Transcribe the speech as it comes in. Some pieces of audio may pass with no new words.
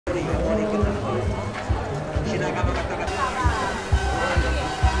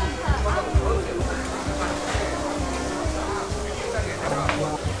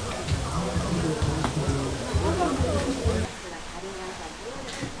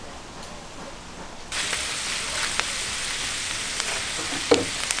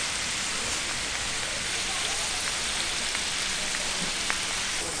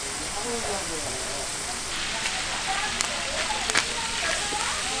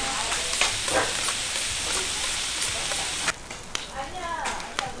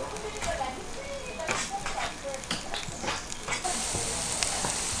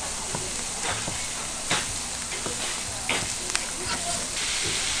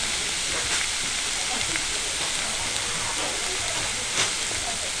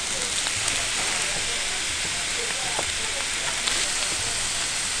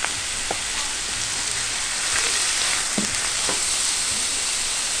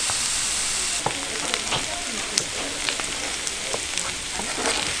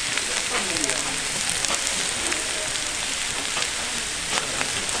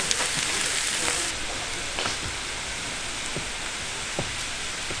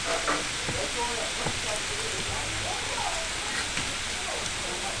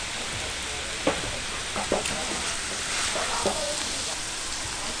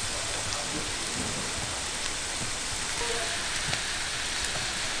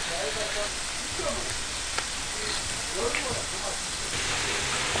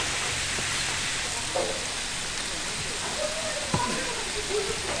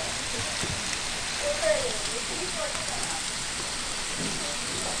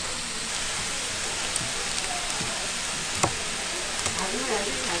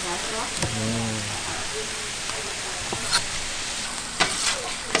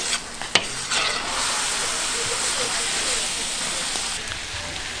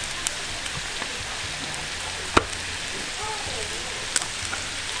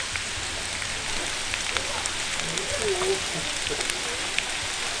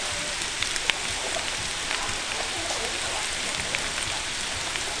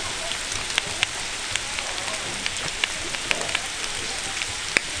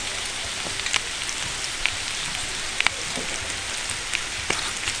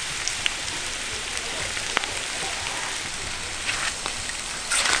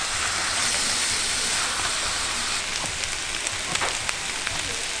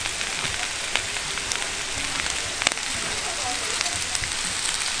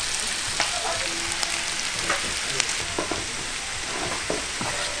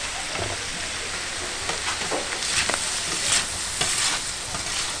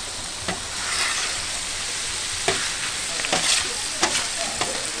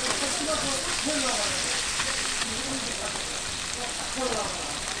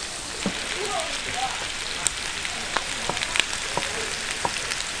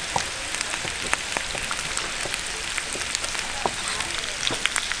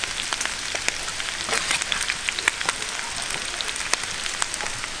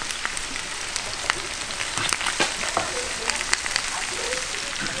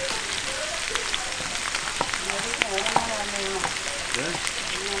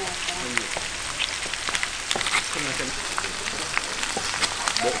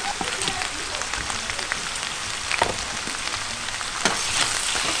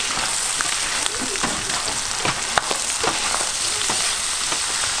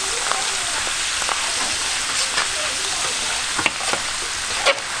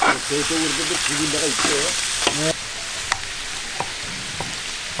저쪽으로 또 죽은 데가 있어요. 네.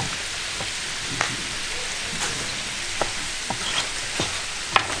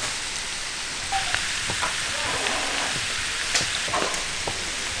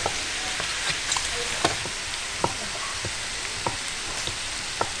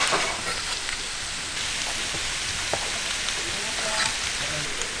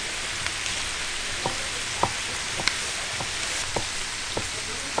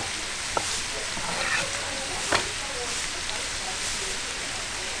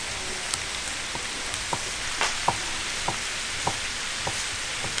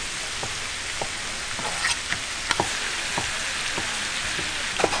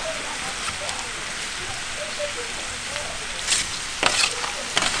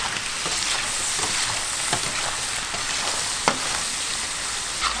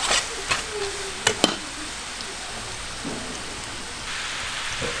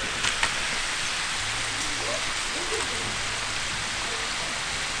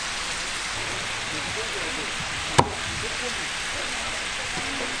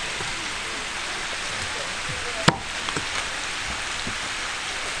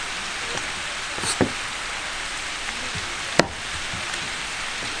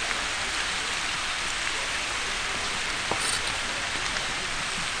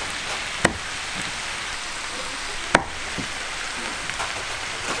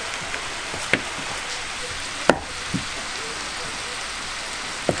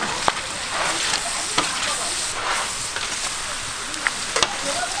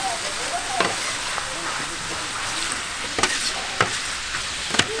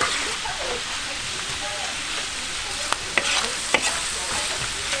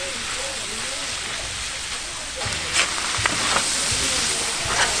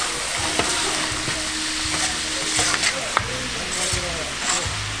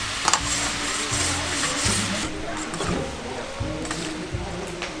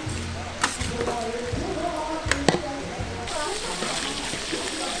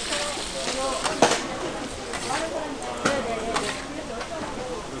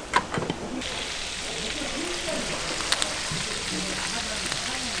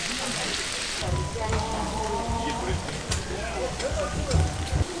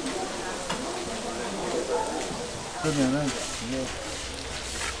 그러면은 이게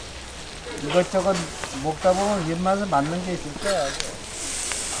이것저것 먹다 보면 입맛에 맞는 게 있을 거야.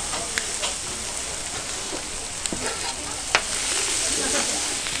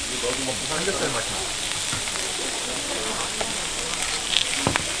 너도 먹고 삼겹살 맛이 나.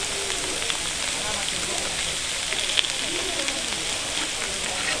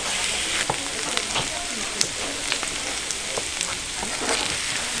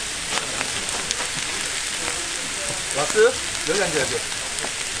 왔어? 여기 앉아야 돼.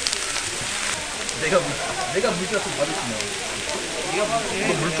 내가 물주었으면 받으시네. 이거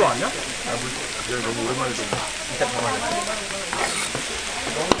물주 아니야? 아, 물주. 여기 너무 오랜만에 좀. 이따 가만히.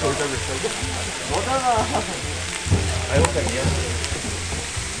 너무 돌잡했어, 이거? 너다가. 아이고장이야?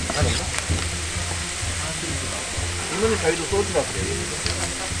 아닌가? 이거는 자기도 소주라 그래.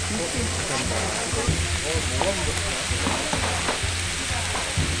 뭐가 묻었어?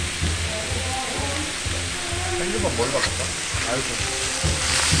 생주만 뭘 바꿨다? 아이스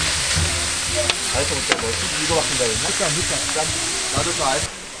그때 뭐 이거 바꾼다 했나? 물감 나도 또 아이스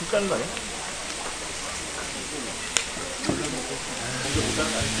술 까는 거 아니야?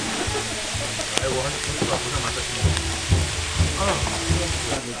 아이고 한 분수가 고생 많으시네.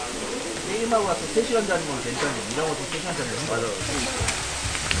 게임하고 와서 3시간 자는 건 괜찮은데 일하고 와서 3시간 자는 건 맞아.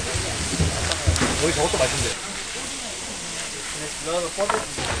 여기 저것도 맛있는데.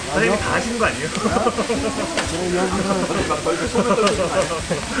 선생님이 다 하시는 거 아니에요?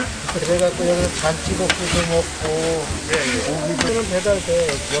 그래갖고 여기서 잔치국수도 먹고 고기는 배달돼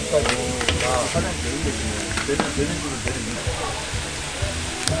지역까지. 사장님 내일 계시네. 내는 줄은 내는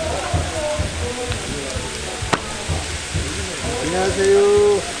안녕하세요.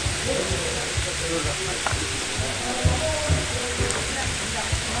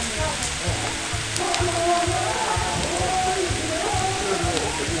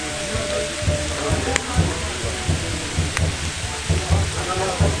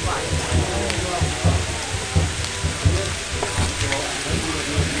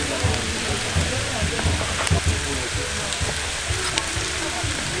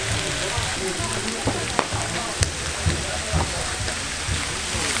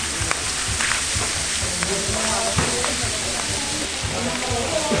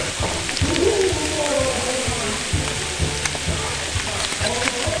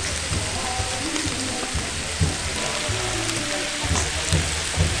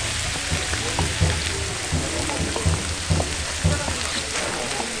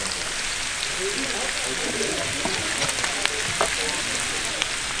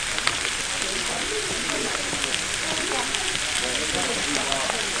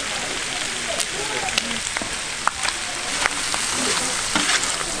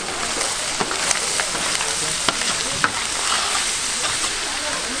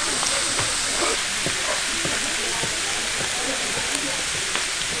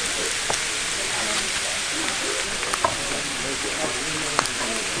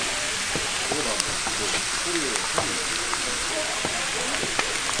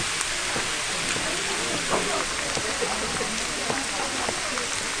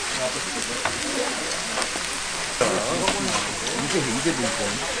 이제 보니까.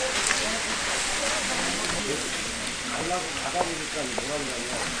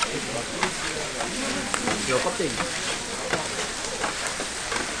 이거 껍데기.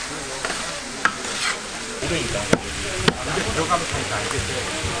 그러니까. 이제 들어가면 다 알겠어요.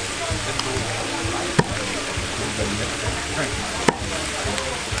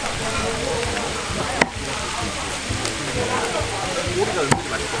 오리가 은근히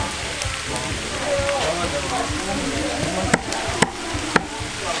맛있어.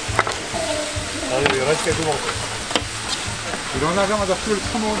 오늘 11시까지 먹었어. 일어나자마자 술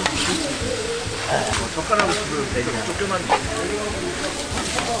퍼놓은 젓가락으로 주면 되게 조그만.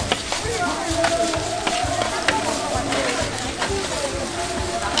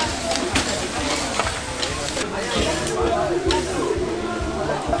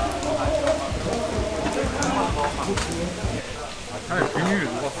 아니 비닐을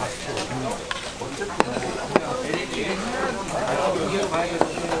누가 봤어.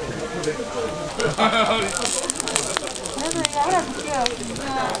 그래서 이거 하나 줄게요.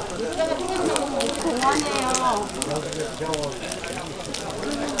 공원이에요.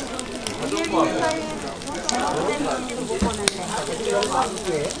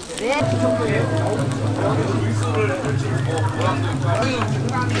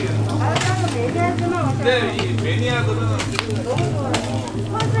 근데 이 매니아들은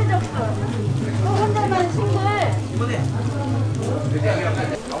컨셉 또 혼자만 싱글.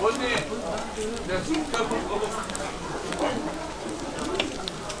 아버님 내가 술 먹고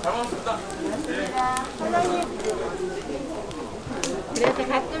잘 먹었습니다. 사장님.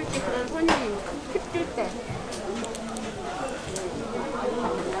 근데 가끔씩 그런 손님 힘들 때.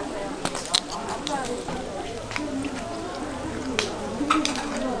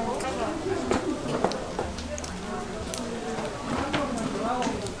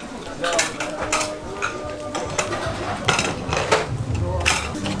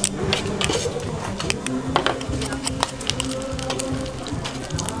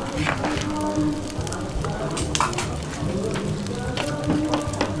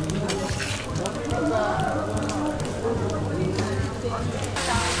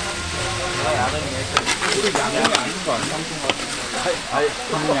 우리 양념이 아닌 거 아니야?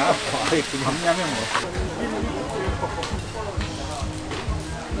 그냥 아예 그냥 라면 뭐.